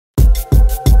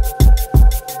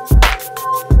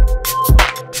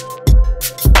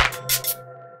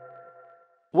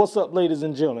What's up, ladies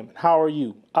and gentlemen? How are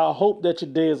you? I hope that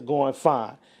your day is going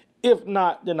fine. If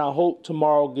not, then I hope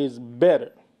tomorrow gets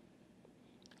better.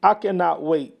 I cannot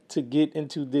wait to get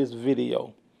into this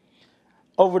video.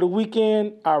 Over the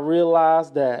weekend, I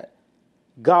realized that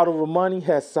God Over Money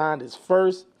has signed his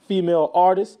first female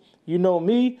artist. You know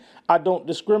me, I don't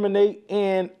discriminate,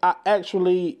 and I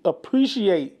actually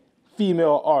appreciate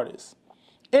female artists.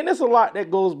 And there's a lot that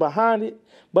goes behind it,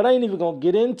 but I ain't even gonna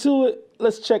get into it.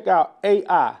 Let's check out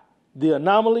AI, The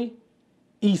Anomaly,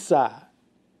 Eastside,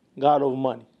 God Over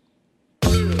Money.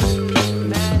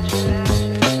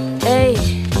 Hey,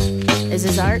 is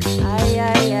this art?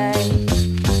 Aye.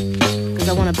 Cause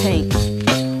I wanna paint.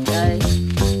 Aye.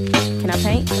 Can I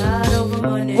paint? God over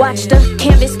money. Watch the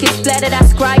canvas get splattered. I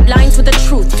scribe lines with the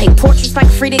truth. Paint portraits like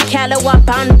Frida Kahlo. I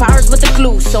bound bars with the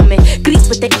glue. So me Greek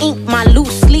with the ink, my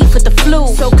loose leaf with the flu.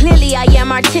 So clearly I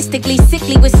am artistically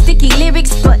sickly with sticky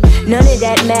lyrics, but none of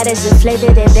that matters. The flavor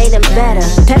that made them better.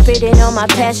 Peppered in all my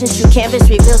passions. True canvas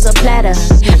reveals a platter.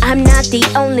 I'm not the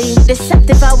only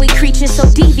deceptive are we creatures, so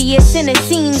devious in it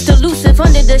seems, delusive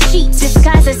under the sheets.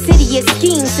 Disguise a city as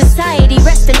schemes. Society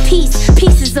rest in peace.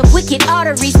 Pieces of wicked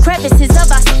arteries, crevices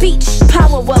of our speech.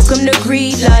 Power welcome to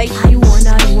greed like I want.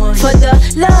 For the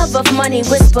love of money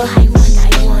whisper I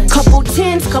want. Couple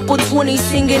tens, couple 20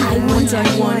 singing I want.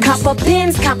 Copper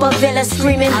pins, copper villa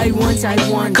screaming I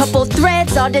want. Couple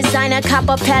threads, all designer,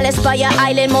 copper palace by your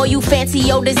island. More you fancy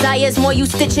your desires, more you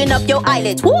stitching up your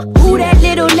eyelids. Woo! Who that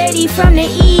little lady from the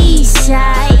east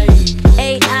side?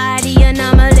 AI, the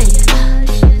anomaly.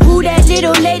 Who that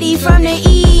little lady from the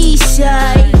east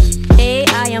side?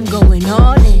 AI, I'm going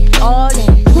all in, all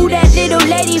in. Who that little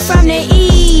lady from the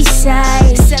east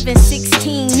side?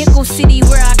 716, Nickel City,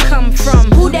 where I come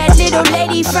from. Who that little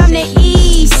lady from the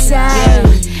east side?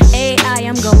 AI,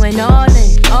 I'm going all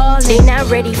in, all in. They not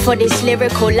ready for this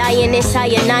lyrical lioness. I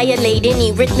annihilate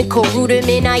any rhythmical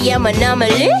rudiment. I am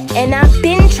anomaly. And I've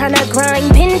been tryna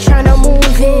grind, been tryna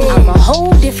move in. I'm a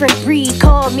whole different breed,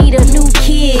 call me the new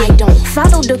kid. I don't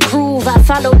follow the groove, I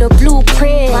follow the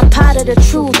blueprint. I'm part of the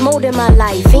truth, molding my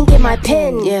life, ink in my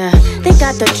pen. Yeah, they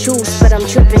got the juice, but I'm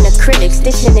dripping acrylic.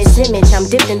 Stitching this image, I'm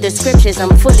dipping the scriptures,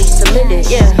 I'm fully submitted.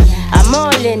 Yeah, I'm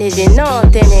all in it and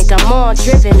authentic. I'm all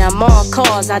driven, I'm all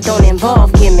cause, I don't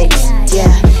involve gimmicks.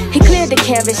 Yeah, he cleared the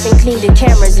canvas and cleaned the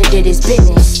cameras and did his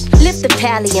business. Lift the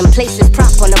pally and place his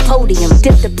prop on the podium.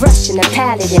 Dip the brush in the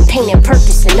palette and painted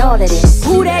purpose in all of this.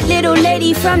 Who that little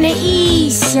lady from the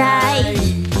east side?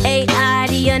 AI,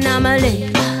 the anomaly.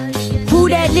 Who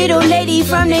that little lady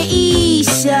from the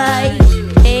east side?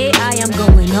 AI, I'm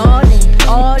going all in,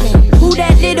 all in. Who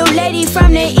that little lady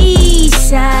from the east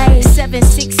side?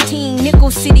 716,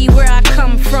 Nickel City, where I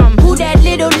come from. Who that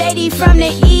little lady from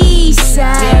the east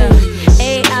side?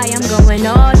 AI, I'm going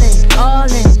all in, all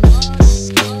in.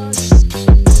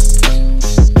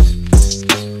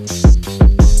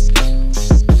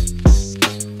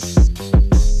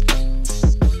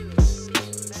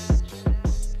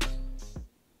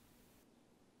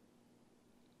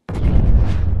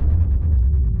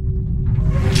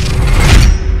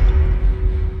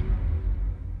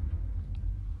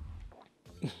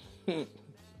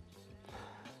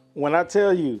 When I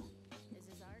tell you,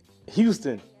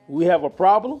 Houston, we have a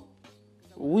problem,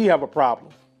 we have a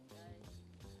problem.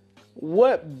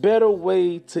 What better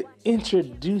way to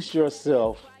introduce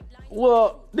yourself?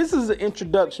 Well, this is an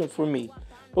introduction for me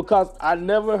because I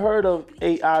never heard of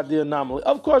AI, The Anomaly.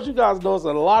 Of course, you guys know there's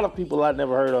a lot of people I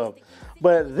never heard of,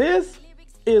 but this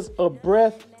is a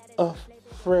breath of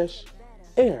fresh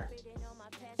air.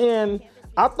 And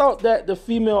I thought that the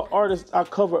female artist I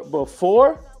covered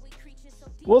before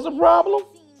was a problem.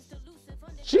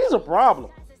 She's a problem.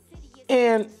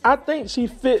 And I think she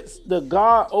fits the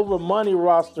God Over Money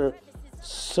roster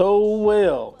so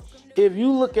well. If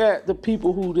you look at the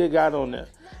people who they got on there,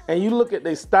 and you look at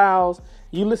their styles,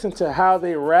 you listen to how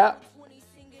they rap,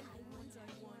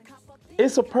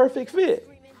 it's a perfect fit.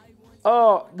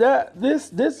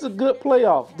 This is a good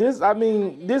playoff. This is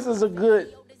a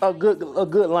good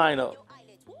lineup.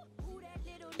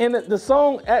 And the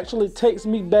song actually takes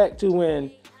me back to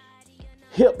when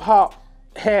hip hop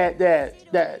had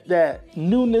that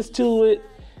newness to it.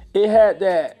 It had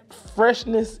that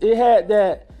freshness. It had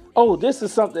that, oh, this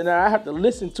is something that I have to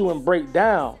listen to and break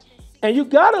down. And you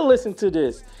gotta listen to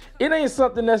this. It ain't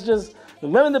something that's just, you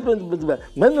know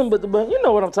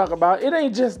what I'm talking about. It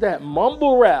ain't just that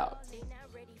mumble rap.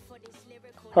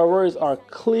 Her words are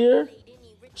clear.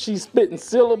 She's spitting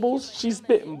syllables. She's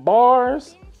spitting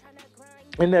bars.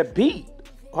 And that beat,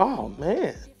 oh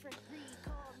man.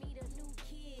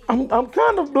 I'm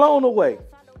kind of blown away.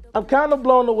 I'm kind of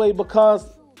blown away because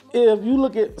if you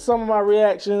look at some of my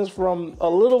reactions from a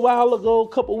little while ago, a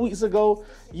couple weeks ago,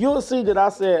 you'll see that I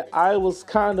said I was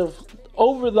kind of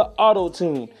over the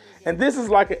auto-tune. And this is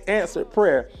like an answered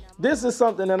prayer. This is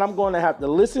something that I'm going to have to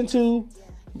listen to,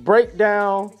 break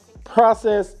down,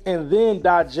 process, and then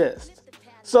digest.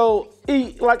 So,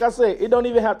 like I said, it don't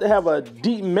even have to have a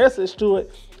deep message to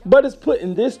it, but it's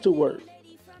putting this to work.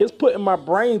 It's putting my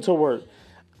brain to work.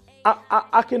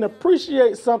 I can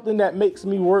appreciate something that makes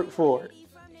me work for it.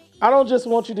 I don't just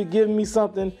want you to give me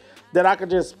something that I could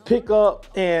just pick up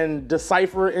and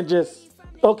decipher and just,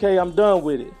 okay, I'm done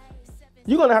with it.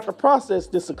 You're going to have to process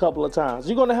this a couple of times.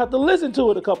 You're going to have to listen to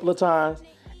it a couple of times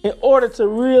in order to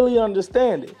really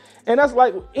understand it. And that's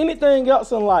like anything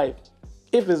else in life.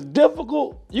 If it's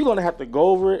difficult, you're going to have to go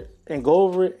over it and go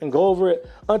over it and go over it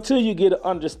until you get an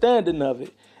understanding of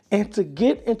it. And to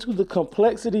get into the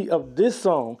complexity of this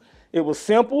song, it was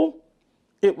simple,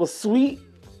 it was sweet,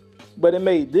 but it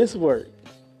made this work.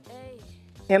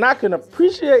 And I can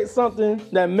appreciate something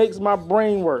that makes my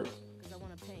brain work.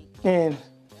 And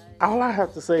all I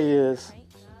have to say is,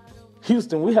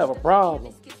 Houston, we have a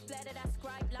problem.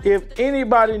 If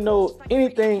anybody knows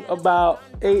anything about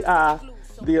AI,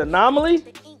 the Anomaly,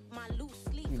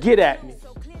 get at me.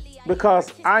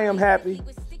 Because I am happy.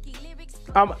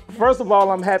 First of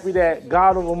all, I'm happy that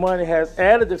God Over Money has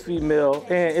added the female,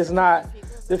 and it's not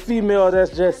the female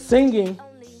that's just singing.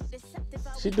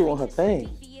 She's doing her thing.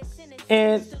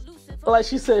 And like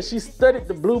she said, she studied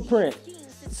the blueprint.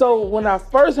 So when I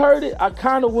first heard it, I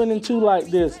kind of went into like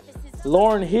this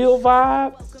Lauryn Hill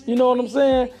vibe, you know what I'm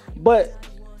saying? But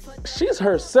she's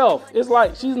herself. It's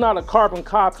like she's not a carbon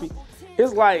copy.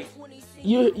 It's like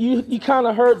you kind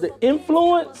of heard the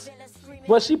influence,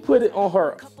 but she put it on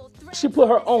her. She put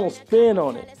her own spin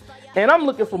on it. And I'm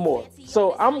looking for more.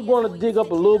 So I'm going to dig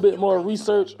up a little bit more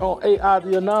research on AI,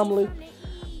 the Anomaly.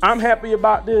 I'm happy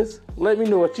about this. Let me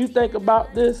know what you think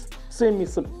about this. Send me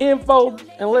some info,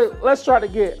 and let's try to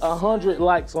get 100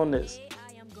 likes on this.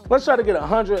 Let's try to get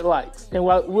 100 likes, and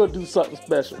we'll do something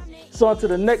special. So until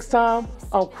the next time,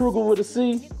 I'm Cruger with a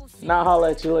C, and I'll holler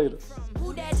at you later.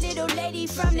 Who that little lady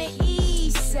from the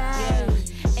east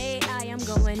side? AI, I'm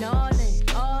going all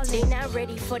in, all in. They not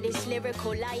ready for this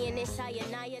lyrical lioness, I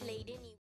annihilate any